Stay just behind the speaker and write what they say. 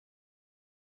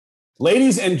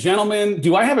Ladies and gentlemen,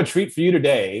 do I have a treat for you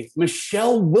today?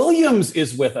 Michelle Williams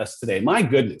is with us today. My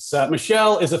goodness.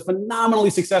 Michelle is a phenomenally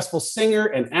successful singer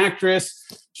and actress.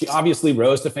 She obviously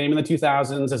rose to fame in the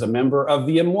 2000s as a member of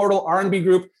the immortal R&B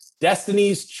group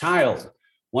Destiny's Child,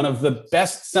 one of the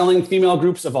best-selling female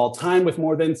groups of all time with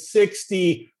more than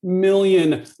 60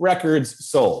 million records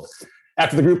sold.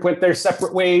 After the group went their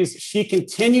separate ways, she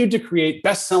continued to create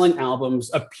best-selling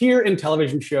albums, appear in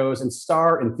television shows, and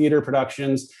star in theater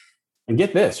productions. And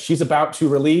get this, she's about to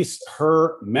release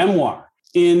her memoir.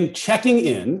 In Checking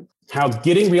In, How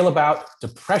Getting Real About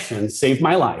Depression Saved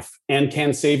My Life and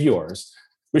Can Save Yours,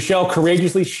 Michelle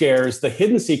courageously shares the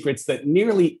hidden secrets that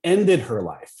nearly ended her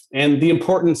life and the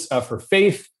importance of her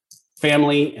faith,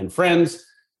 family, and friends,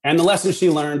 and the lessons she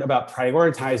learned about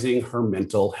prioritizing her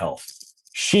mental health.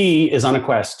 She is on a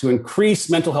quest to increase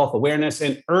mental health awareness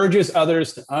and urges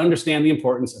others to understand the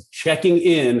importance of checking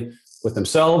in with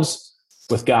themselves,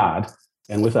 with God,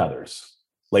 and with others.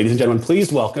 Ladies and gentlemen,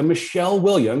 please welcome Michelle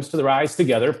Williams to the Rise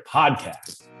Together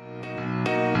podcast.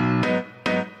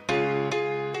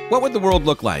 What would the world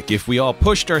look like if we all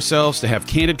pushed ourselves to have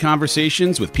candid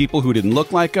conversations with people who didn't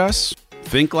look like us,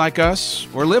 think like us,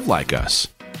 or live like us?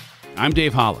 I'm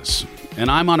Dave Hollis,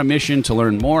 and I'm on a mission to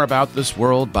learn more about this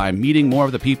world by meeting more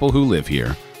of the people who live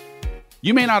here.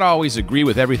 You may not always agree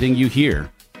with everything you hear,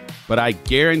 but I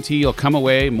guarantee you'll come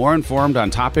away more informed on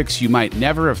topics you might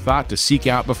never have thought to seek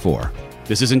out before.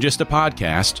 This isn't just a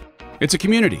podcast, it's a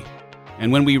community.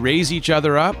 And when we raise each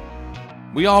other up,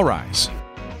 we all rise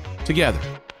together.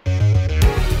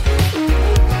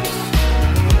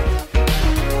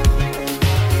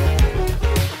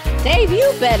 Dave,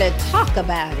 you better talk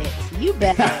about it. You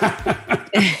better.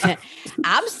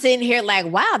 I'm sitting here like,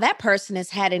 wow, that person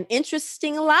has had an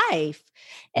interesting life.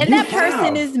 And that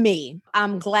person is me.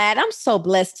 I'm so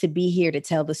blessed to be here to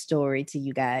tell the story to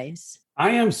you guys.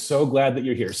 I am so glad that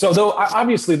you're here. So though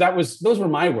obviously those were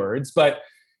my words, but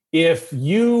if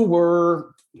you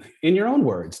were, in your own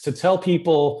words, to tell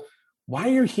people why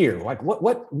you're here, like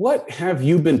what have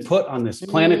you been put on this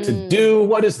planet to do?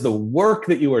 What is the work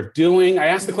that you are doing? I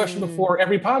asked the question before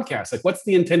every podcast, like what's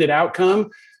the intended outcome?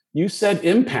 You said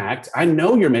impact. I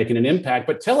know you're making an impact,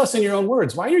 but tell us in your own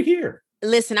words why you're here.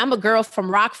 Listen, I'm a girl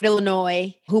from Rockford,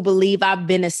 Illinois, who believe I've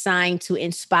been assigned to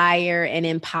inspire and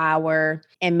empower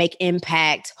and make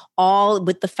impact, all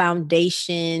with the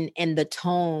foundation and the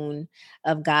tone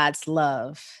of God's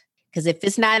love. Because if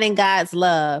it's not in God's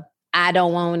love, I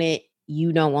don't want it.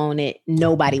 You don't want it.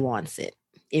 Nobody wants it.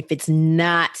 If it's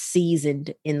not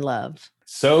seasoned in love.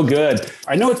 So good.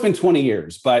 I know it's been 20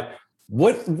 years, but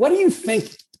what do you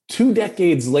think 2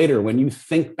 decades later when you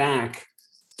think back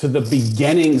to the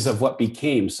beginnings of what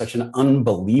became such an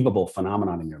unbelievable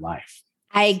phenomenon in your life?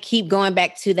 I keep going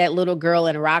back to that little girl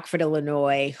in Rockford,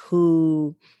 Illinois,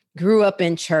 who grew up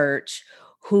in church,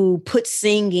 who put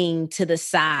singing to the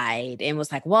side and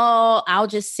was like, well, I'll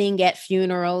just sing at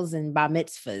funerals and bar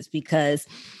mitzvahs because,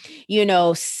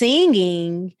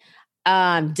 singing,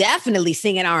 definitely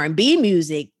singing R&B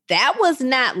music, that was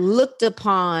not looked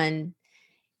upon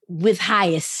with high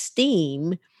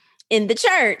esteem in the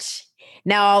church.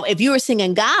 Now, if you were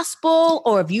singing gospel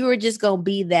or if you were just going to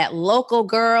be that local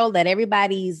girl that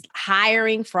everybody's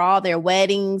hiring for all their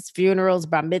weddings, funerals,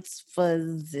 bar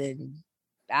mitzvahs, and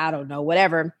I don't know,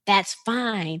 whatever, that's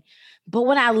fine. But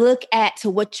when I look to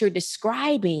what you're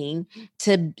describing,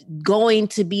 to going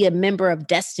to be a member of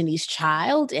Destiny's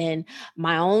Child and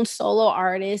my own solo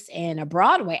artist and a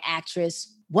Broadway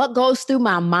actress, what goes through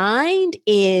my mind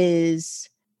is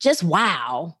just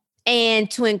wow. And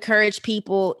to encourage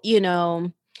people,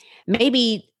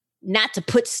 maybe not to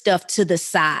put stuff to the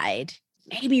side,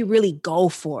 maybe really go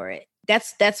for it.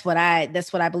 That's what I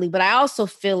believe. But I also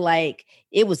feel like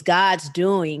it was God's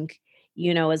doing,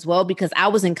 as well, because I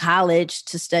was in college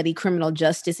to study criminal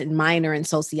justice and minor in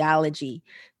sociology,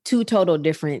 2 total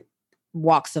different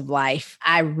walks of life.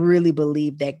 I really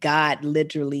believe that God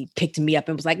literally picked me up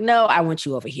and was like, no, I want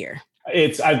you over here.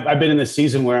 I've been in this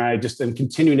season where I just am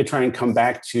continuing to try and come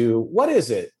back to what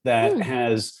is it that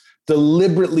has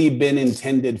deliberately been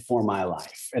intended for my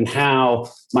life, and how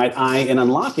might I, in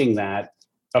unlocking that,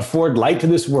 afford light to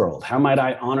this world? How might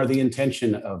I honor the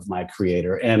intention of my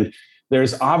creator? And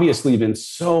there's obviously been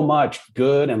so much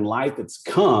good and light that's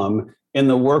come in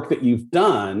the work that you've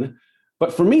done.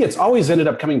 But for me, it's always ended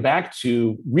up coming back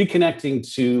to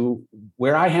reconnecting to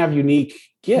where I have unique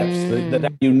gifts,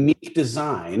 that unique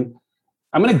design.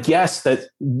 I'm going to guess that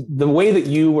the way that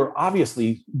you were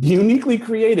obviously uniquely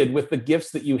created with the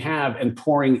gifts that you have and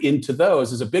pouring into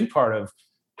those is a big part of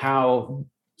how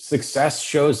success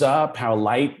shows up, how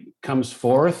light comes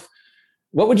forth.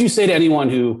 What would you say to anyone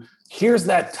who hears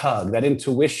that tug, that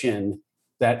intuition,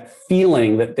 that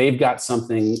feeling that they've got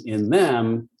something in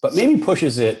them, but maybe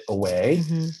pushes it away.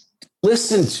 Mm-hmm.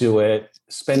 Listen to it,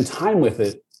 spend time with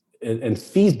it, and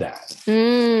feed that.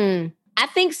 I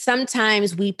think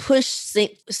sometimes we push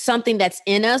something that's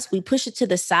in us, we push it to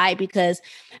the side because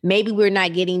maybe we're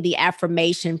not getting the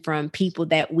affirmation from people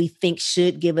that we think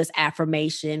should give us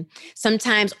affirmation.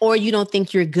 Sometimes, or you don't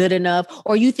think you're good enough,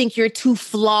 or you think you're too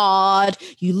flawed.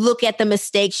 You look at the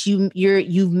mistakes you've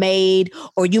made,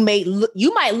 or you might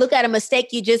look at a mistake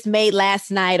you just made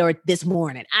last night or this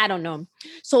morning. I don't know.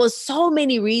 So there's so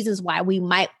many reasons why we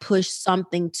might push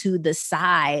something to the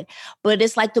side, but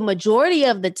it's like the majority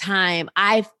of the time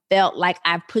I felt like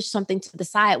I've pushed something to the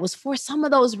side was for some of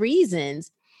those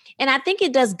reasons. And I think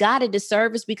it does God a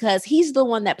disservice because he's the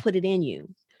one that put it in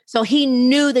you. So he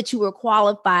knew that you were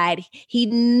qualified. He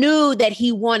knew that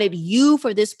he wanted you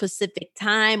for this specific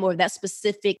time or that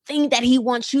specific thing that he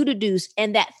wants you to do.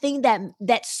 And that thing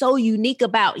that's so unique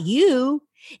about you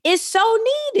is so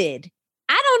needed.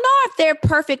 I don't know if they're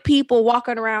perfect people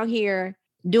walking around here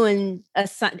doing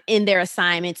in their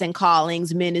assignments and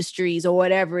callings, ministries, or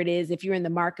whatever it is. If you're in the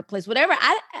marketplace, whatever.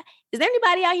 Is there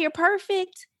anybody out here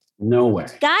perfect? No way.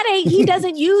 He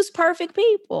doesn't use perfect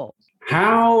people.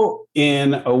 How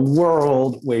in a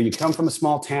world where you come from a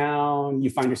small town,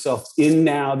 you find yourself in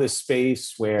now this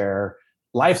space where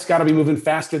life's got to be moving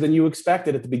faster than you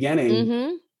expected at the beginning.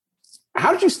 Mm-hmm.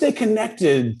 How did you stay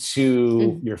connected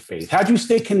to your faith? How did you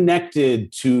stay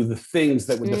connected to the things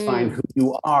that would define who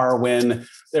you are when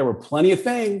there were plenty of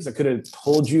things that could have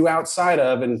pulled you outside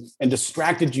of and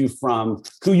distracted you from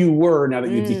who you were now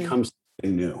that you've become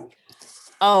something new?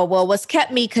 Oh, well, what's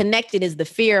kept me connected is the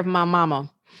fear of my mama.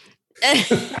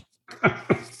 It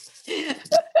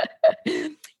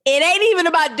ain't even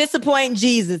about disappointing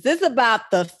Jesus. It's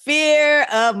about the fear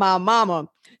of my mama.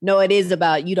 No, it is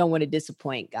about you don't want to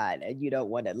disappoint God and you don't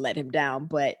want to let him down.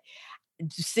 But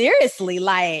seriously,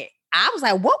 like, I was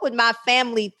like, what would my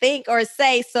family think or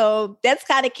say? So that's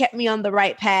kind of kept me on the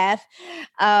right path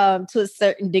to a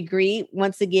certain degree.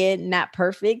 Once again, not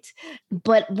perfect.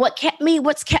 But what's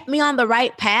kept me on the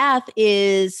right path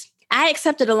is I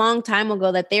accepted a long time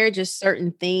ago that there are just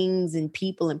certain things and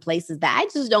people and places that I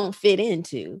just don't fit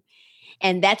into.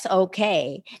 And that's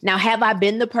okay. Now, have I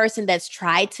been the person that's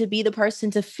tried to be the person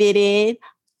to fit in?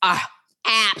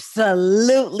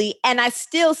 Absolutely. And I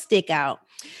still stick out.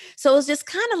 So it's just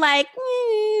kind of like,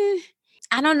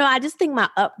 I don't know. I just think my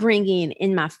upbringing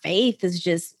in my faith is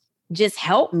just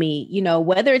helped me,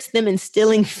 whether it's them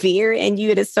instilling fear in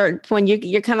you at a certain point,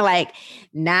 you're kind of like,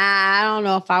 nah, I don't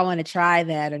know if I want to try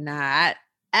that or not.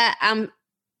 I'm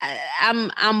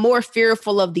more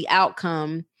fearful of the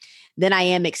outcome than I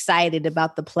am excited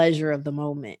about the pleasure of the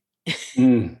moment.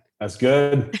 That's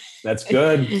good. That's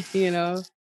good.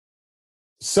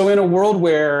 So in a world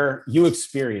where you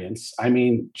experience,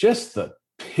 just the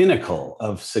pinnacle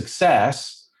of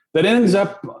success that ends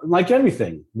up, like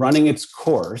everything, running its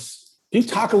course, can you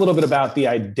talk a little bit about the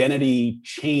identity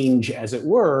change, as it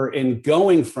were, in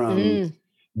going from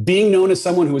being known as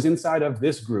someone who was inside of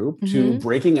this group to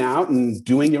breaking out and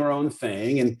doing your own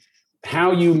thing, and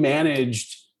how you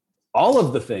managed all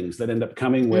of the things that end up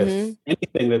coming with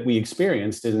anything that we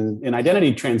experienced in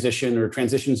identity transition or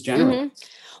transitions generally?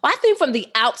 Well, I think from the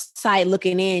outside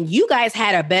looking in, you guys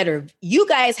had a better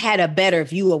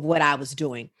view of what I was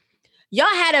doing. Y'all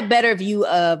had a better view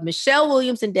of Michelle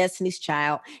Williams and Destiny's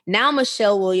Child. Now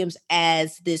Michelle Williams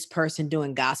as this person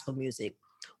doing gospel music.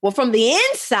 Well, from the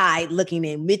inside looking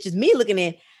in, which is me looking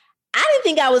in, I didn't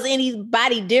think I was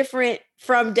anybody different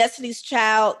from Destiny's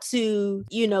Child to,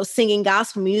 singing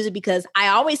gospel music because I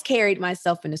always carried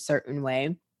myself in a certain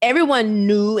way. Everyone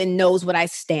knew and knows what I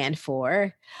stand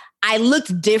for. I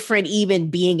looked different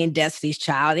even being in Destiny's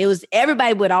Child.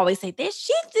 Everybody would always say, there's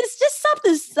just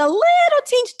something a little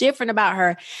teeny different about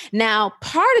her. Now,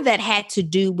 part of that had to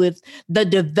do with the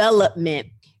development.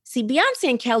 See, Beyonce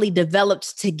and Kelly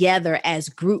developed together as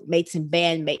group mates and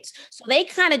bandmates. So they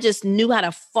kind of just knew how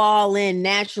to fall in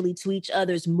naturally to each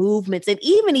other's movements and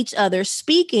even each other's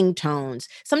speaking tones.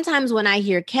 Sometimes when I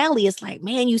hear Kelly, it's like,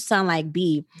 man, you sound like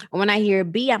B. Or when I hear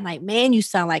B, I'm like, man, you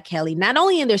sound like Kelly. Not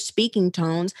only in their speaking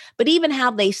tones, but even how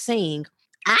they sing.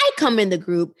 I come in the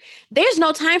group, there's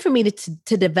no time for me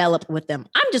to develop with them.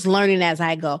 I'm just learning as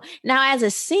I go. Now, as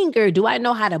a singer, do I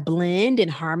know how to blend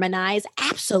and harmonize?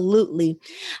 Absolutely.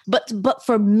 But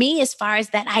for me, as far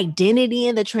as that identity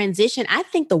and the transition, I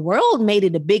think the world made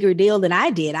it a bigger deal than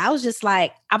I did. I was just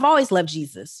like, I've always loved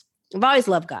Jesus. I've always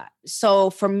loved God. So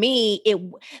for me,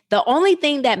 the only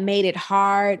thing that made it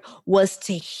hard was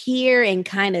to hear and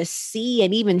kind of see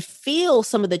and even feel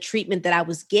some of the treatment that I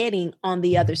was getting on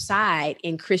the other side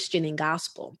in Christian and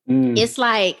gospel. It's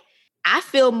like, I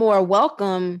feel more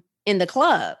welcome in the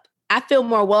club. I feel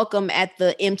more welcome at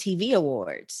the MTV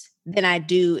Awards than I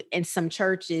do in some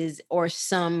churches or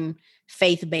some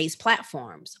faith-based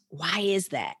platforms. Why is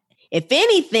that? If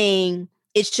anything,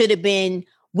 it should have been,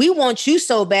 we want you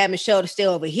so bad, Michelle, to stay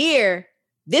over here.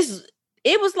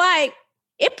 It was like,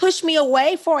 it pushed me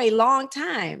away for a long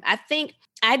time. I think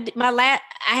I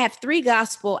have 3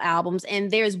 gospel albums,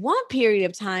 and there's one period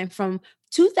of time from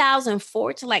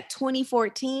 2004 to like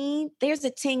 2014, there's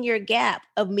a 10-year gap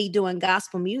of me doing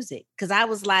gospel music. Cause I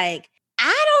was like,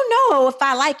 I don't know if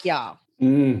I like y'all.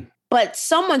 But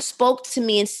someone spoke to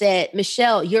me and said,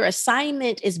 Michelle, your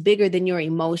assignment is bigger than your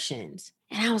emotions.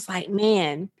 And I was like,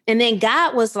 man. And then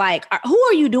God was like, who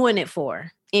are you doing it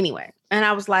for? Anyway. And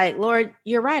I was like, Lord,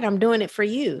 you're right. I'm doing it for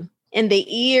you. And the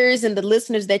ears and the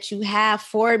listeners that you have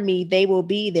for me, they will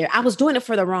be there. I was doing it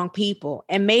for the wrong people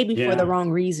and maybe for the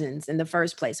wrong reasons in the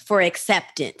first place, for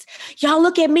acceptance. Y'all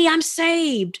look at me. I'm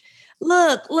saved.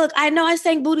 Look, I know I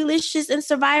sang Bootylicious and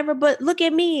Survivor, but look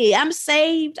at me. I'm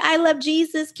saved. I love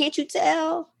Jesus. Can't you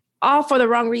tell? All for the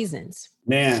wrong reasons.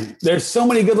 Man, there's so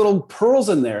many good little pearls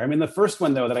in there. I mean, the first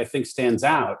one, though, that I think stands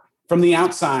out from the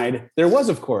outside, there was,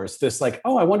 of course, this like,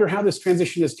 oh, I wonder how this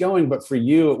transition is going. But for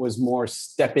you, it was more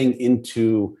stepping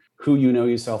into who you know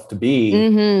yourself to be.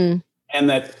 Mm-hmm. And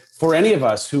that for any of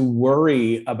us who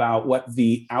worry about what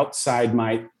the outside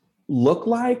might look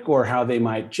like or how they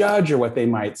might judge or what they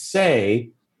might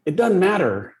say, it doesn't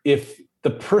matter if the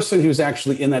person who's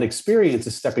actually in that experience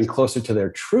is stepping closer to their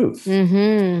truth.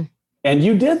 Mm-hmm. And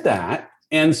you did that.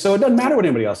 And so it doesn't matter what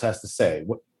anybody else has to say.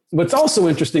 What's also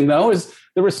interesting, though, is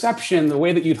the reception, the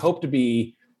way that you'd hope to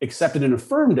be accepted and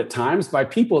affirmed at times by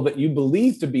people that you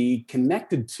believe to be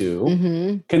connected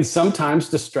to can sometimes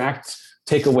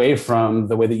take away from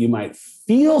the way that you might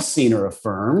feel seen or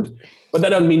affirmed. But that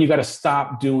doesn't mean you got to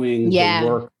stop doing the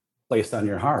work placed on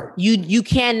your heart. You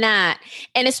cannot.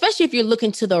 And especially if you're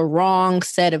looking to the wrong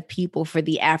set of people for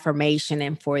the affirmation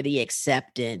and for the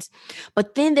acceptance.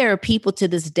 But then there are people to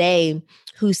this day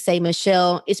who say,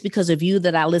 Michelle, it's because of you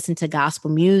that I listen to gospel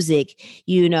music,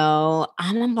 and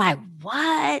I'm like,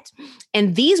 what?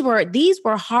 And these were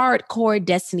hardcore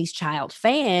Destiny's Child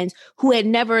fans who had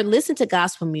never listened to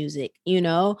gospel music,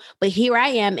 but here I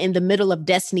am in the middle of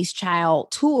Destiny's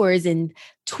Child tours and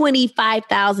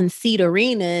 25,000 seat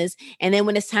arenas. And then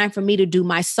when it's time for me to do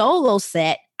my solo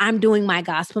set, I'm doing my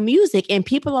gospel music and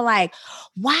people are like,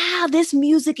 wow, this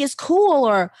music is cool.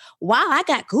 Or wow, I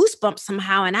got goosebumps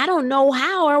somehow and I don't know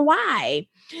how or why,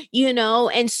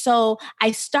 And so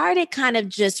I started kind of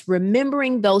just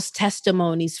remembering those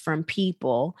testimonies from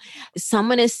people.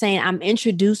 Someone is saying, I'm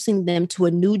introducing them to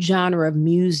a new genre of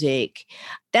music.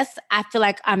 I feel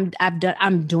like I'm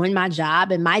doing my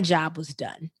job and my job was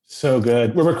done. So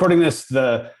good. We're recording this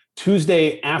the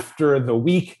Tuesday after the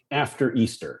week after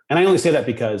Easter. And I only say that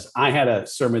because I had a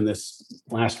sermon this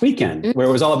last weekend where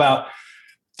it was all about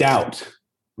doubt,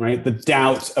 right? The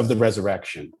doubt of the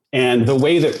resurrection. And the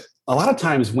way that a lot of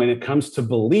times when it comes to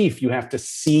belief, you have to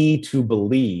see to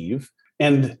believe.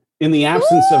 And in the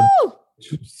absence of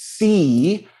to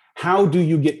see, how do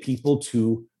you get people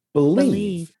to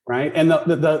believe, right? And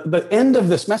the end of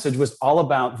this message was all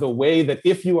about the way that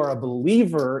if you are a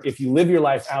believer, if you live your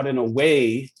life out in a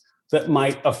way that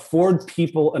might afford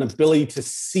people an ability to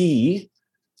see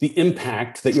the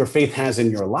impact that your faith has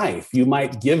in your life, you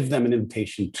might give them an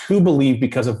invitation to believe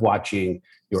because of watching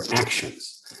your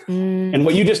actions. And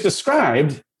what you just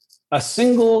described, a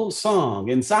single song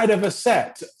inside of a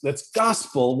set that's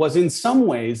gospel, was in some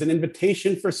ways an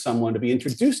invitation for someone to be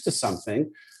introduced to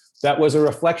something that was a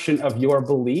reflection of your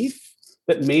belief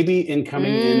that maybe in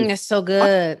coming in. That's so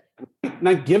good. And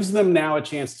that gives them now a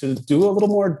chance to do a little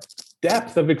more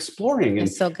depth of exploring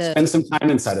and so good. Spend some time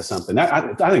inside of something.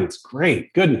 I think it's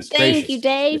great. Goodness gracious. Thank you,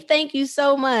 Dave. Thank you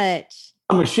so much.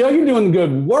 Michelle, you're doing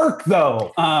good work,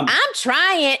 though. I'm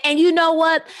trying. And you know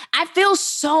what? I feel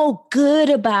so good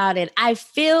about it. I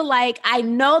feel like I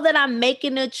know that I'm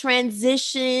making a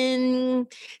transition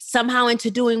somehow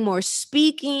into doing more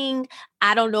speaking.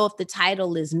 I don't know if the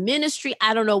title is ministry.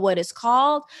 I don't know what it's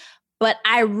called. But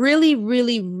I really,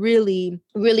 really, really,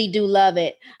 really do love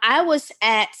it. I was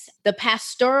at the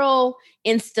pastoral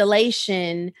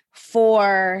installation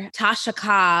for Tasha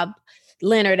Cobb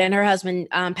Leonard and her husband,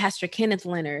 Pastor Kenneth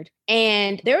Leonard.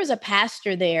 And there was a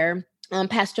pastor there,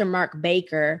 Pastor Mark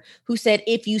Baker, who said,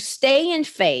 if you stay in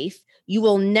faith, you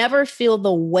will never feel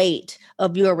the weight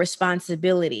of your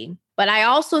responsibility. But I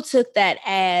also took that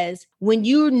as when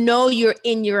you know you're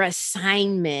in your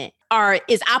assignment, or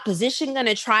is opposition going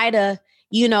to try to,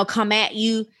 come at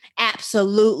you?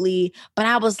 Absolutely. But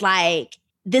I was like,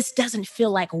 this doesn't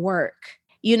feel like work.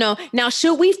 Now,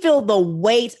 should we feel the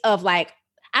weight of like,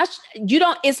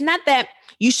 it's not that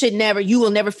you will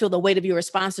never feel the weight of your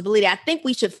responsibility. I think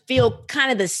we should feel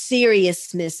kind of the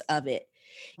seriousness of it,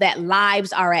 that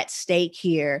lives are at stake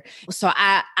here. So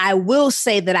I will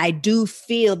say that I do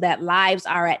feel that lives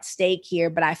are at stake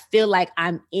here, but I feel like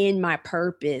I'm in my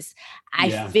purpose.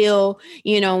 I feel,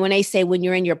 when they say when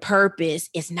you're in your purpose,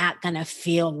 it's not going to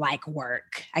feel like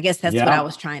work. I guess that's what I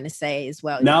was trying to say as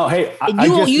well. No, hey,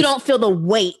 you don't feel the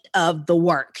weight of the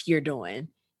work you're doing.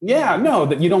 Yeah, no,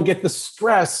 that you don't get the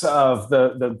stress of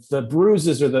the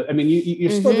bruises or you're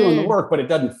still doing the work, but it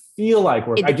doesn't feel like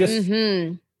work.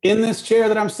 In this chair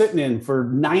that I'm sitting in for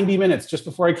 90 minutes, just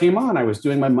before I came on, I was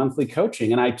doing my monthly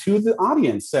coaching. And I, to the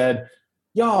audience, said,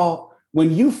 y'all,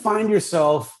 when you find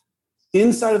yourself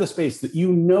inside of the space that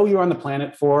you're on the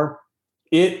planet for,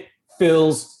 it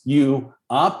fills you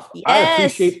up. Yes. I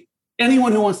appreciate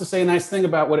anyone who wants to say a nice thing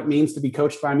about what it means to be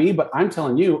coached by me. But I'm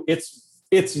telling you,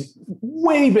 it's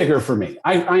way bigger for me.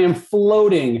 I am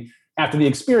floating after the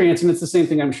experience. And it's the same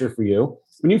thing, I'm sure, for you.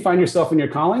 When you find yourself in your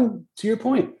calling, to your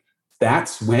point,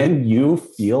 that's when you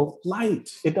feel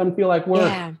light. It doesn't feel like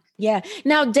work. Yeah.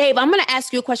 Now, Dave, I'm going to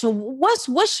ask you a question.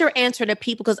 What's your answer to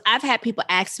people? Because I've had people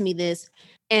ask me this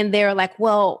and they're like,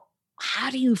 well, how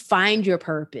do you find your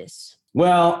purpose?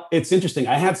 Well, it's interesting.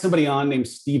 I had somebody on named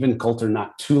Stephen Coulter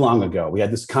not too long ago. We had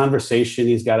this conversation.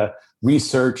 He's got a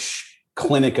research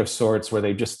clinic of sorts where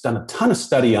they've just done a ton of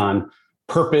study on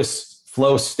purpose,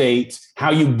 flow state, how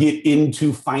you get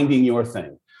into finding your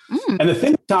thing. And the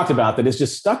thing we talked about that has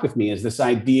just stuck with me is this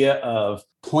idea of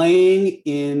playing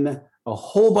in a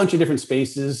whole bunch of different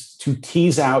spaces to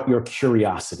tease out your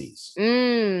curiosities.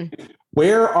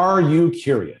 Where are you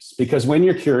curious? Because when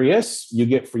you're curious, you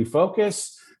get free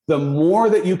focus. The more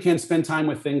that you can spend time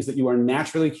with things that you are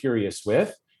naturally curious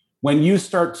with, when you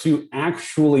start to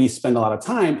actually spend a lot of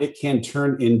time, it can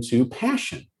turn into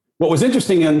passion. What was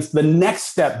interesting in the next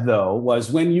step, though,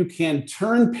 was when you can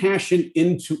turn passion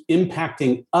into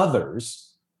impacting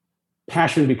others,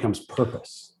 passion becomes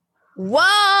purpose.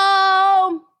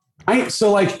 Whoa! It's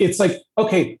like,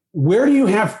 okay, where do you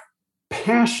have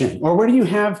passion or where do you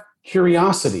have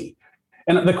curiosity?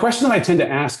 And the question that I tend to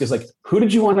ask is like, who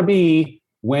did you want to be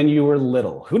when you were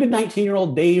little? Who did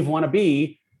 19-year-old Dave want to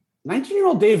be?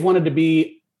 19-year-old Dave wanted to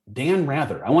be Dan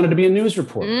Rather. I wanted to be a news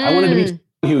reporter. I wanted to be someone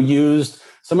who used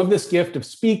some of this gift of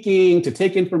speaking to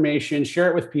take information, share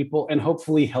it with people, and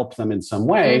hopefully help them in some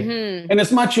way. And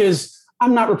as much as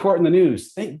I'm not reporting the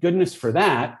news, thank goodness for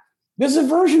that, this is a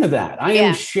version of that. I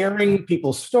am sharing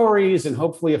people's stories and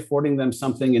hopefully affording them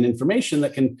something and information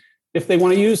that can, if they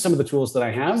want to use some of the tools that I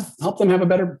have, help them have a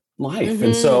better life.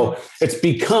 And so it's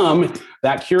become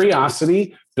that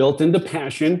curiosity built into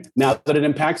passion. Now that it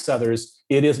impacts others,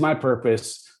 it is my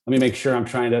purpose. Let me make sure I'm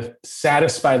trying to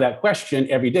satisfy that question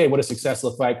every day. What does success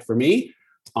look like for me?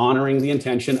 Honoring the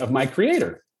intention of my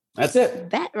creator. That's it.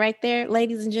 That right there,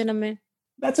 ladies and gentlemen.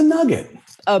 That's a nugget.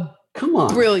 Come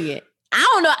on. Brilliant. I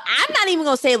don't know. I'm not even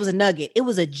going to say it was a nugget. It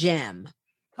was a gem.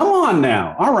 Come on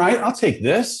now. All right. I'll take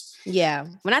this. Yeah.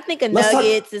 When I think of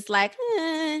nuggets, it's like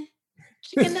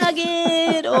chicken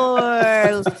nugget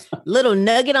or little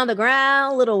nugget on the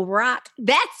ground, little rock.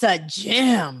 That's a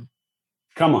gem.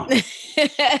 Come on.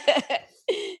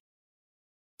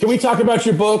 Can we talk about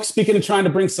your book? Speaking of trying to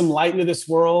bring some light into this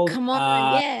world. Come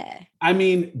on. Yeah. I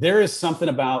mean, there is something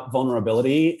about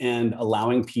vulnerability and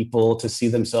allowing people to see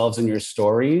themselves in your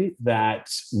story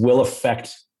that will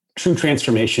affect true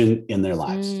transformation in their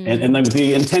lives. And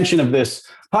the intention of this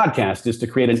podcast is to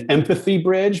create an empathy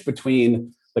bridge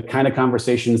between the kind of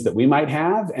conversations that we might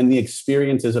have and the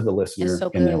experiences of the listener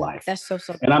in their life. That's so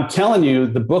good. And I'm telling you,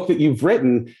 the book that you've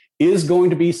written is going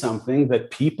to be something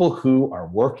that people who are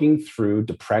working through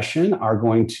depression are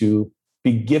going to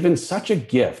be given such a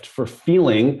gift for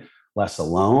feeling less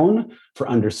alone, for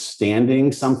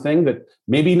understanding something that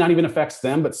maybe not even affects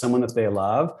them, but someone that they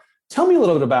love. Tell me a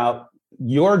little bit about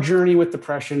your journey with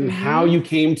depression, how you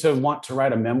came to want to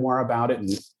write a memoir about it, and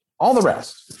all the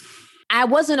rest. I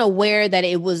wasn't aware that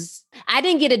I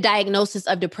didn't get a diagnosis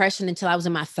of depression until I was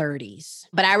in my 30s.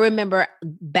 But I remember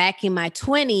back in my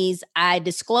 20s, I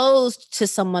disclosed to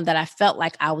someone that I felt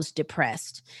like I was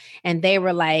depressed. And they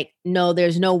were like, no,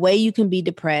 there's no way you can be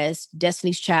depressed.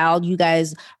 Destiny's Child, you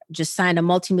guys just signed a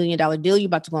multi-million-dollar deal. You're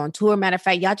about to go on tour. Matter of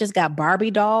fact, y'all just got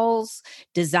Barbie dolls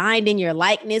designed in your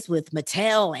likeness with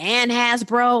Mattel and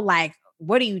Hasbro. Like,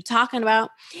 what are you talking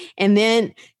about? And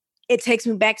then it takes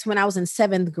me back to when I was in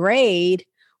 7th grade,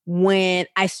 when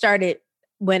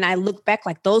I look back,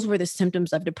 like those were the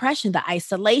symptoms of depression, the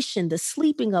isolation, the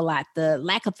sleeping a lot, the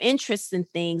lack of interest in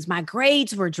things. My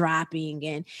grades were dropping,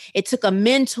 and it took a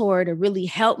mentor to really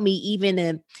help me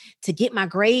even to get my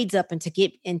grades up and to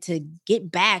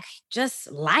get back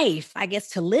just life, I guess,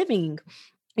 to living.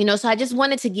 So I just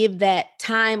wanted to give that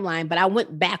timeline, but I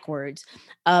went backwards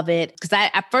of it because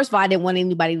I first of all, I didn't want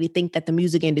anybody to think that the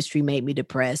music industry made me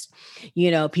depressed.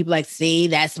 People like, see,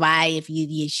 that's why if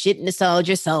you shouldn't have sold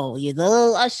your soul,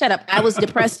 shut up. I was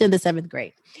depressed in the 7th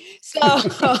grade. So,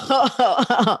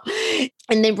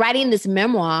 and then writing this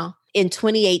memoir in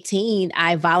 2018,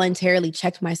 I voluntarily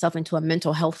checked myself into a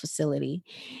mental health facility.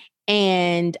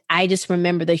 And I just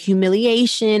remember the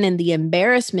humiliation and the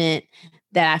embarrassment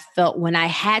that I felt when I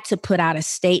had to put out a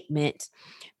statement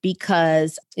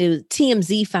because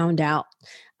TMZ found out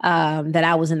that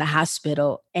I was in the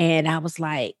hospital, and I was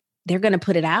like, they're going to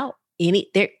put it out.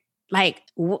 They're like,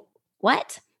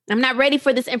 what? I'm not ready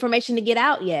for this information to get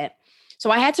out yet.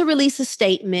 So I had to release a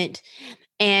statement,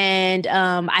 and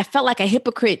I felt like a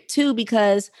hypocrite too,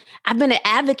 because I've been an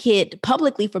advocate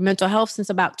publicly for mental health since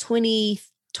about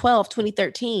 2012,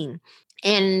 2013.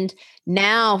 And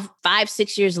now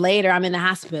 5-6 years later, I'm in the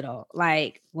hospital.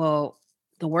 Like, well,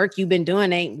 the work you've been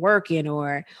doing ain't working,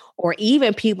 or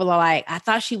even people are like, I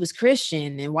thought she was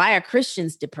Christian, and why are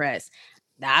Christians depressed?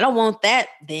 I don't want that.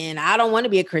 Then I don't want to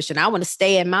be a Christian. I want to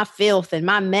stay in my filth and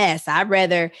my mess. I'd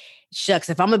rather, shucks,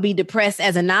 if I'm going to be depressed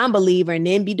as a non-believer and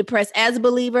then be depressed as a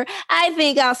believer, I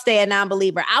think I'll stay a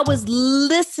non-believer. I was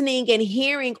listening and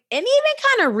hearing and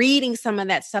even kind of reading some of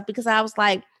that stuff because I was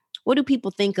like, what do people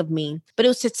think of me? But it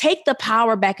was to take the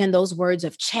power back in those words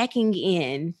of checking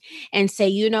in and say,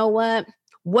 you know what?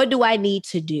 What do I need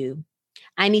to do?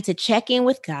 I need to check in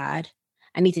with God.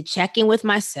 I need to check in with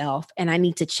myself, and I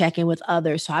need to check in with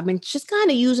others. So I've been just kind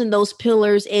of using those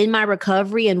pillars in my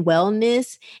recovery and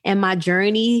wellness and my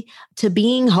journey to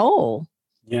being whole.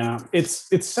 Yeah, it's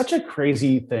such a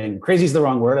crazy thing. Crazy is the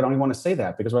wrong word. I don't even want to say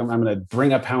that because I'm going to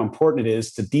bring up how important it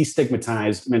is to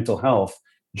destigmatize mental health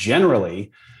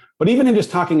generally. But even in just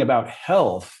talking about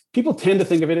health, people tend to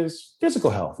think of it as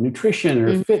physical health, nutrition,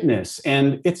 or fitness.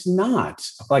 And it's not.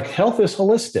 Like, health is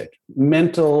holistic: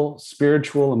 mental,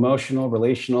 spiritual, emotional,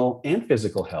 relational, and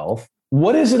physical health.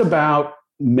 What is it about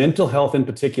mental health in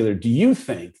particular, do you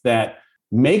think, that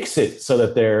makes it so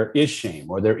that there is shame,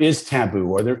 or there is taboo,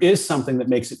 or there is something that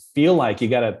makes it feel like you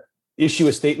got to issue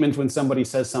a statement when somebody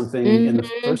says something in the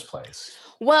first place?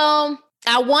 Well,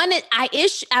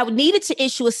 I needed to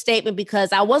issue a statement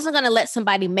because I wasn't going to let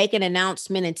somebody make an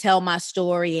announcement and tell my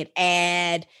story and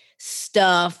add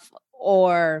stuff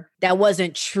or that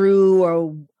wasn't true.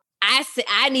 Or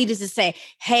I needed to say,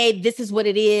 hey, this is what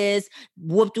it is.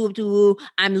 Whoop, whoop, whoop.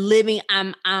 I'm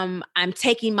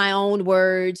taking my own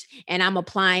words and I'm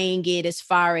applying it as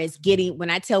far as when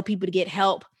I tell people to get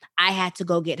help, I had to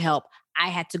go get help. I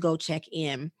had to go check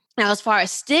in. Now, as far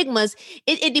as stigmas,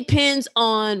 it depends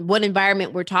on what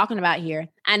environment we're talking about here.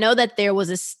 I know that there was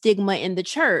a stigma in the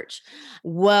church.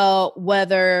 Well,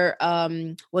 whether,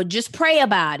 just pray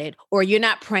about it, or you're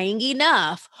not praying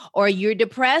enough, or you're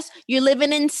depressed, you're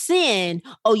living in sin.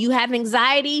 Oh, you have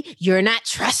anxiety, you're not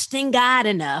trusting God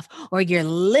enough, or you're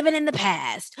living in the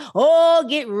past. Oh,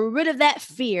 get rid of that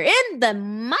fear in the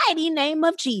mighty name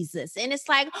of Jesus. And it's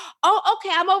like, oh,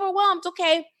 okay, I'm overwhelmed.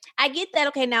 Okay, I get that.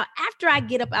 Okay, now after I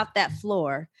get up out that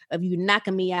floor of you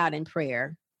knocking me out in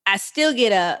prayer, I still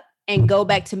get up and go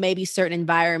back to maybe certain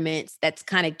environments that's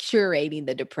kind of curating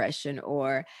the depression,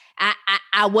 or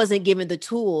I wasn't given the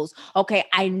tools. Okay,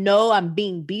 I know I'm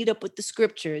being beat up with the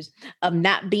scriptures of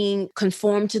not being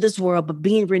conformed to this world, but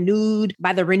being renewed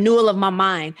by the renewal of my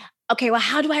mind. Okay, well,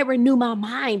 how do I renew my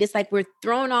mind? It's like we're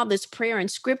throwing all this prayer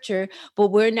and scripture, but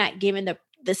we're not given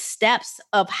the steps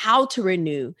of how to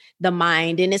renew the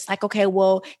mind. And it's like, okay,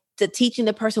 well, to teaching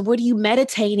the person, what are you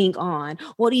meditating on?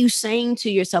 What are you saying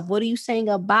to yourself? What are you saying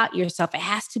about yourself? It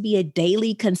has to be a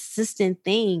daily, consistent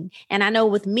thing. And I know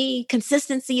with me,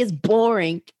 consistency is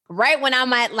boring. Right when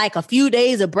I'm at like a few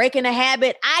days of breaking a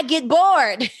habit, I get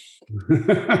bored.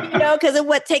 Because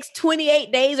it takes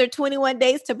 28 days or 21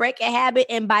 days to break a habit.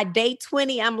 And by day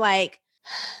 20, I'm like,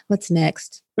 what's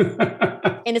next?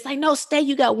 And it's like, no, stay,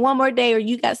 you got one more day, or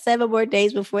you got 7 more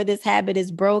days before this habit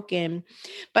is broken.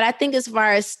 But I think as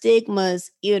far as stigmas,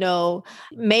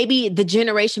 maybe the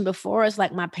generation before us,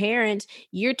 like my parents,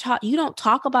 you don't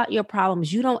talk about your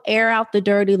problems. You don't air out the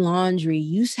dirty laundry.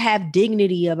 You have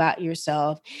dignity about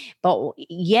yourself. But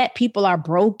yet people are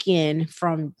broken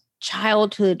from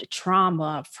childhood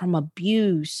trauma, from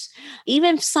abuse,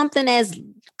 even something as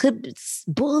could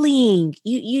bullying.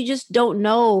 You just don't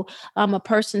know a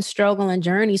person's struggle and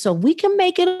journey. So we can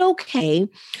make it okay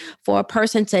for a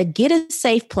person to get a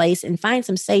safe place and find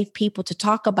some safe people to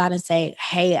talk about and say,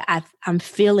 hey, I'm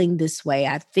feeling this way.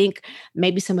 I think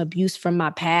maybe some abuse from my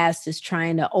past is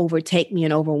trying to overtake me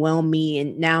and overwhelm me.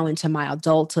 And now into my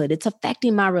adulthood, it's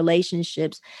affecting my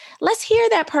relationships. Let's hear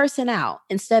that person out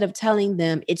instead of telling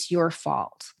them it's your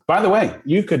fault. By the way,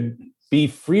 you could be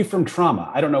free from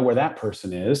trauma. I don't know where that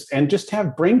person is, and just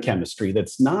have brain chemistry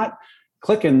that's not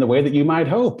clicking the way that you might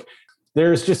hope.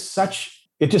 There's just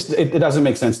it doesn't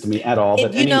make sense to me at all.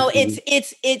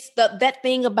 It's that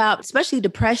thing about, especially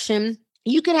depression.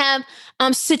 You could have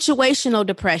situational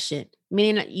depression,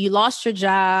 meaning you lost your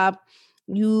job,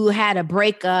 you had a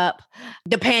breakup,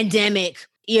 the pandemic.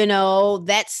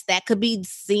 That could be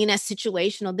seen as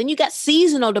situational. Then you got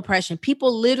seasonal depression.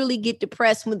 People literally get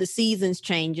depressed when the seasons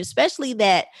change, especially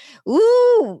that.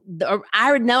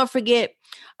 I would never forget.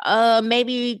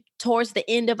 Maybe towards the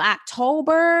end of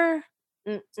October,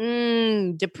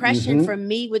 depression for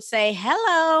me would say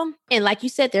hello. And like you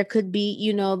said, there could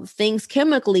be, things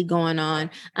chemically going on.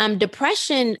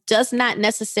 Depression does not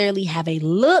necessarily have a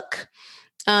look.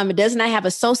 It does not have a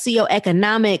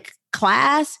socioeconomic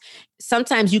class.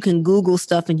 Sometimes you can Google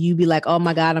stuff and you be like, oh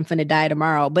my God, I'm finna die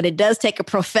tomorrow. But it does take a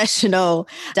professional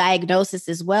diagnosis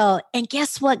as well. And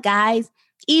guess what, guys?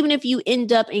 Even if you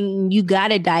end up and you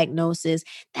got a diagnosis,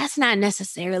 that's not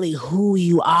necessarily who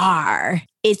you are.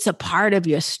 It's a part of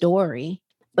your story,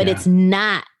 but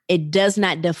it does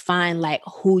not define like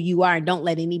who you are. And don't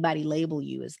let anybody label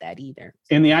you as that either.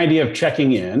 And the idea of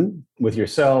checking in with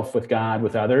yourself, with God,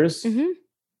 with others.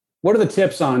 What are the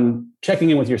tips on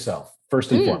checking in with yourself,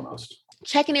 first and foremost?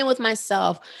 Checking in with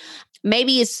myself.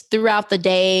 Maybe it's throughout the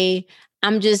day.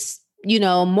 I'm just,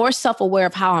 more self-aware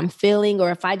of how I'm feeling, or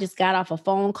if I just got off a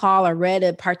phone call or read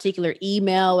a particular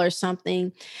email or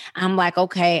something, I'm like,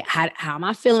 okay, how am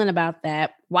I feeling about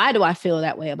that? Why do I feel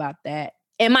that way about that?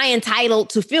 Am I entitled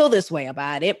to feel this way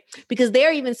about it? Because there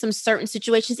are even some certain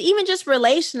situations, even just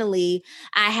relationally,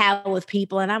 I have with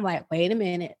people, and I'm like, wait a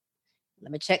minute,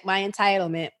 let me check my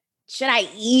entitlement. Should I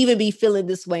even be feeling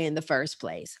this way in the first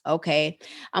place? Okay.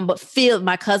 But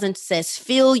my cousin says,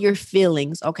 feel your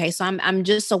feelings. Okay. So I'm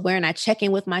just aware, and I check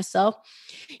in with myself,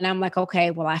 and I'm like,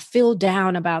 okay, well, I feel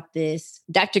down about this.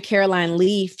 Dr. Caroline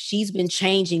Leaf, she's been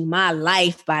changing my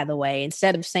life, by the way.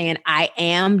 Instead of saying I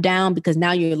am down, because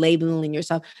now you're labeling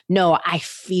yourself. No, I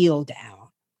feel down.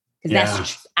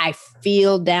 Because I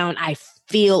feel down. I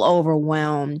feel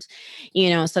overwhelmed,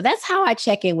 so that's how I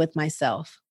check in with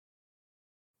myself.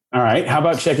 All right. How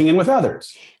about checking in with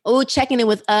others? Oh, checking in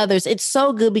with others. It's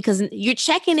so good because you're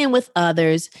checking in with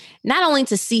others, not only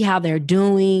to see how they're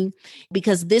doing,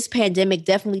 because this pandemic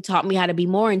definitely taught me how to be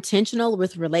more intentional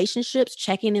with relationships,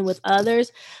 checking in with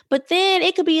others. But then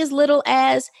it could be as little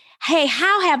as, hey,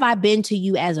 how have I been to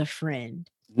you as a friend?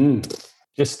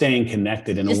 Just staying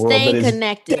connected in a world that is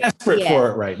desperate for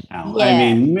it right now. Yeah. I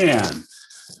mean, man.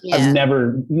 Yeah. I've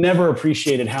never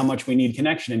appreciated how much we need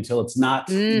connection until it's not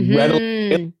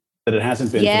readily that it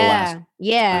hasn't been for the last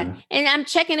time. And I'm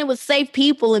checking in with safe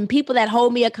people and people that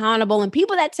hold me accountable and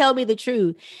people that tell me the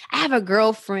truth. I have a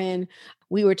girlfriend.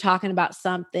 We were talking about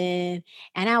something,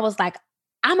 and I was like,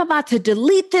 I'm about to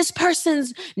delete this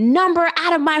person's number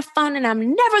out of my phone, and I'm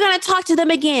never going to talk to them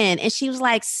again. And she was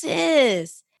like,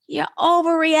 sis, you're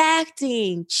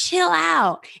overreacting. Chill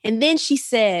out. And then she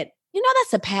said,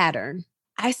 that's a pattern.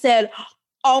 I said,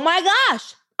 oh my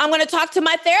gosh, I'm going to talk to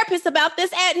my therapist about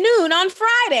this at noon on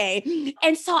Friday.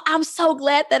 And so I'm so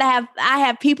glad that I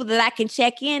have people that I can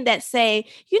check in that say,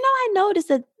 I noticed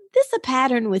that this is a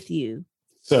pattern with you.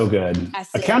 So good.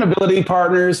 Accountability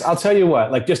partners. I'll tell you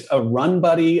what, like just a run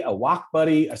buddy, a walk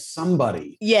buddy, a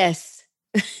somebody. Yes.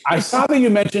 I saw that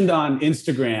you mentioned on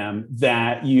Instagram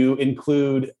that you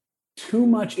include too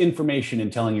much information in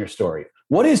telling your story.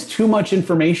 What is too much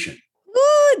information?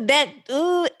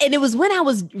 And it was when I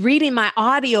was reading my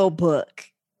audio book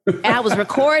and I was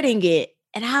recording it,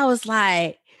 and I was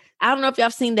like, I don't know if y'all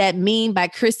have seen that meme by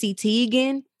Chrissy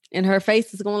Teigen, and her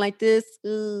face is going like this.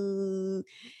 Ooh.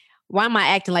 Why am I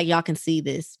acting like y'all can see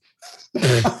this?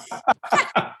 Matter of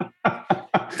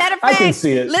fact, I can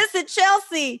see it. Listen,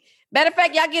 Chelsea. Matter of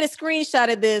fact, y'all get a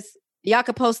screenshot of this. Y'all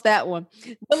can post that one.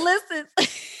 But listen.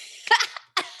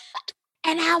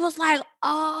 And I was like,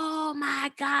 oh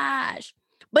my gosh.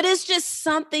 But it's just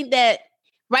something that,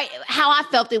 right, how I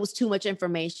felt it was too much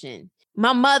information.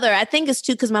 My mother, I think it's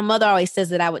too, because my mother always says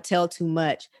that I would tell too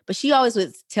much. But she always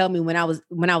would tell me when I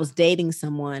was dating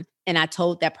someone, and I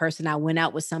told that person I went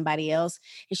out with somebody else.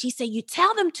 And she said, you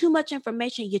tell them too much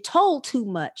information. You told too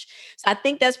much. So I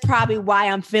think that's probably why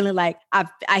I'm feeling like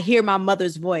I hear my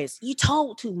mother's voice. You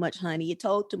told too much, honey. You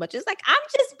told too much. It's like, I'm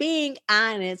just being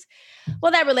honest.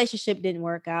 Well, that relationship didn't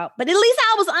work out, but at least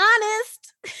I was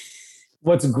honest.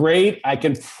 What's great, I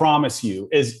can promise you,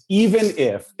 is even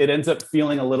if it ends up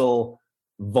feeling a little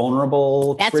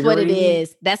vulnerable. That's what it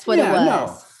is. That's what it was.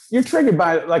 No. You're triggered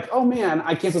by it, like, oh man,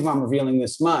 I can't believe I'm revealing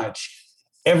this much.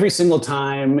 Every single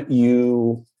time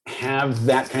you have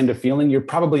that kind of feeling, you're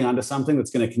probably onto something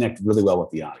that's going to connect really well with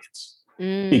the audience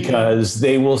because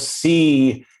they will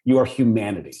see your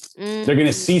humanity. They're going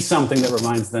to see something that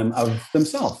reminds them of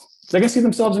themselves. They're going to see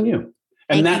themselves in you.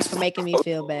 And Thank you for making me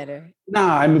feel better.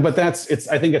 But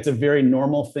I think it's a very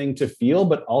normal thing to feel,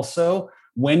 but also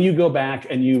when you go back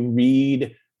and you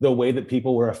read the way that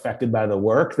people were affected by the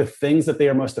work, the things that they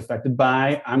are most affected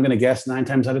by, I'm going to guess 9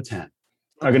 times out of 10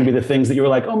 are going to be the things that you were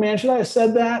like, oh man, should I have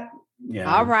said that?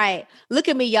 Yeah. All right. Look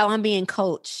at me, y'all. I'm being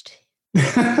coached.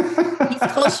 He's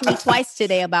coached me twice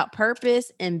today about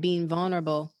purpose and being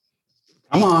vulnerable.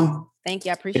 Come on. Thank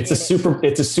you. I appreciate it.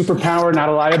 It's a superpower, not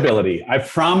a liability. I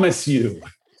promise you.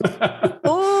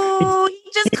 Oh,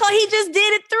 he just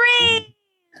did it 3.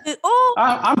 Oh,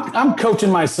 I'm coaching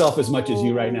myself as much as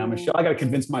you right now, Michelle. I got to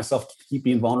convince myself to keep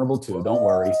being vulnerable too. Don't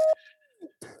worry.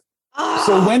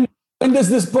 So when does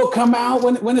this book come out?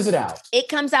 When is it out? It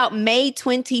comes out May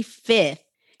 25th.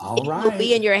 All right. It will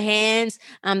be in your hands.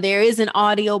 There is an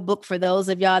audio book for those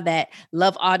of y'all that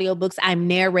love audiobooks. I'm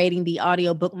narrating the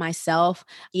audiobook myself.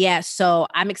 Yeah, so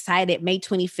I'm excited. May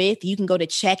 25th, you can go to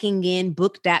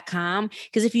checkinginbook.com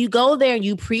because if you go there and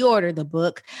you pre-order the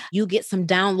book, you get some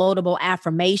downloadable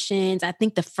affirmations. I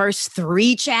think the first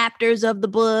 3 chapters of the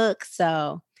book.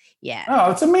 So yeah. Oh,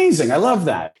 it's amazing. I love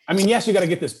that. I mean, yes, you got to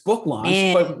get this book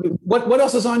launched, but what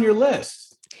else is on your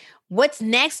list? What's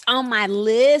next on my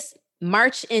list?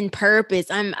 March in Purpose.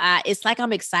 It's like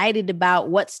I'm excited about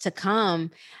what's to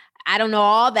come. I don't know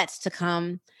all that's to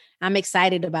come. I'm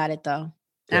excited about it though.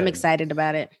 Good. I'm excited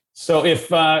about it. So if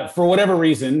for whatever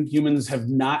reason, humans have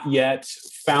not yet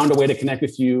found a way to connect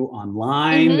with you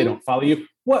online, they don't follow you,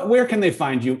 where can they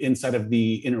find you inside of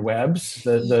the interwebs,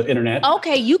 the internet?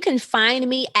 Okay, you can find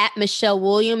me at Michelle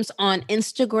Williams on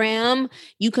Instagram.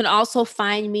 You can also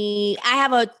find me. I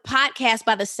have a podcast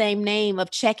by the same name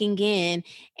of Checking In,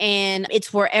 and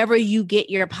it's wherever you get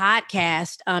your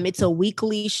podcast. It's a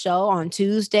weekly show on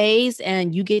Tuesdays,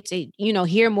 and you get to,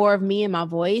 hear more of me and my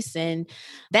voice, and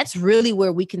that's really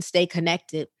where we can stay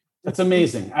connected. That's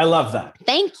amazing. I love that.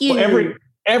 Thank you. Well,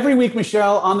 every week,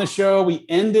 Michelle, on the show, we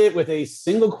end it with a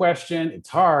single question. It's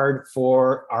hard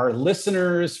for our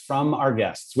listeners from our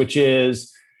guests, which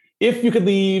is, if you could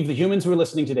leave the humans who are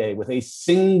listening today with a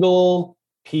single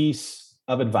piece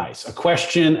of advice, a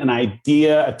question, an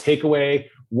idea, a takeaway,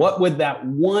 what would that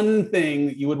one thing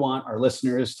that you would want our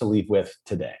listeners to leave with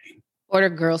today? Order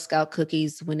Girl Scout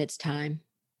cookies when it's time.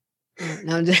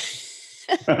 No, I'm just...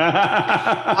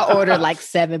 I ordered like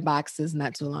 7 boxes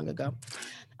not too long ago.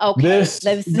 Okay.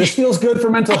 This feels good for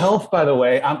mental health, by the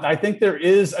way. I think there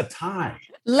is a tie.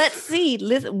 Let's see.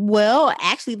 Well,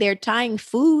 actually, they're tying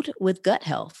food with gut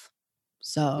health.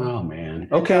 So. Oh, man.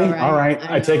 Okay. All right.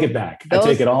 I take it back. I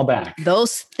take it all back.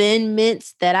 Those Thin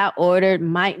Mints that I ordered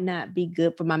might not be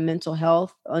good for my mental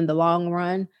health in the long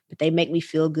run, but they make me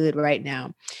feel good right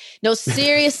now. No,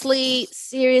 seriously,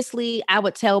 I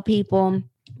would tell people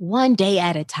one day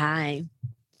at a time,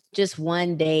 just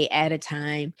one day at a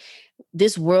time.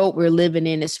 This world we're living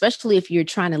in, especially if you're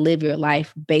trying to live your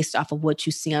life based off of what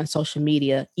you see on social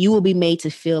media, you will be made to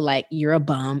feel like you're a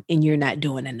bum and you're not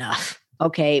doing enough.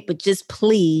 Okay. But just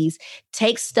please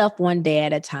take stuff one day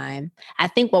at a time. I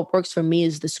think what works for me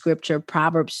is the scripture,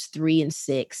 Proverbs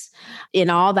 3:6. In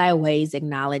all thy ways,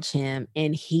 acknowledge him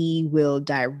and he will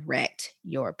direct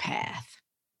your path.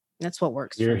 That's what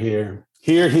works. Hear, hear.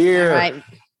 Hear, hear. All right.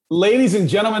 Ladies and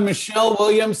gentlemen, Michelle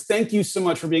Williams, thank you so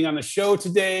much for being on the show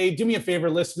today. Do me a favor,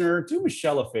 listener. Do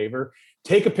Michelle a favor.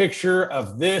 Take a picture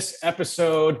of this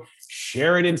episode.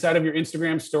 Share it inside of your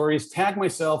Instagram stories. Tag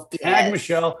myself. Tag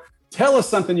Michelle. Tell us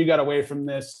something you got away from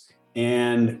this.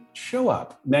 And show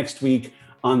up next week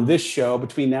on this show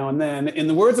between now and then. In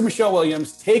the words of Michelle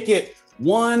Williams, take it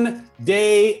one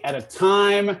day at a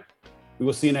time. We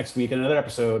will see you next week in another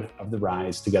episode of the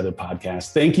Rise Together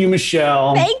podcast. Thank you,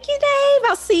 Michelle. Thank you, Dave.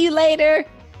 I'll see you later.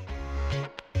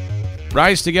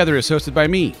 Rise Together is hosted by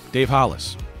me, Dave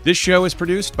Hollis. This show is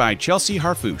produced by Chelsea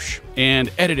Harfouche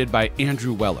and edited by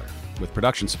Andrew Weller, with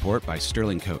production support by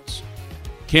Sterling Coates.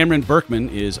 Cameron Berkman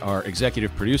is our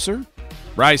executive producer.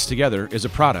 Rise Together is a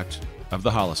product of the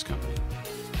Hollis Company.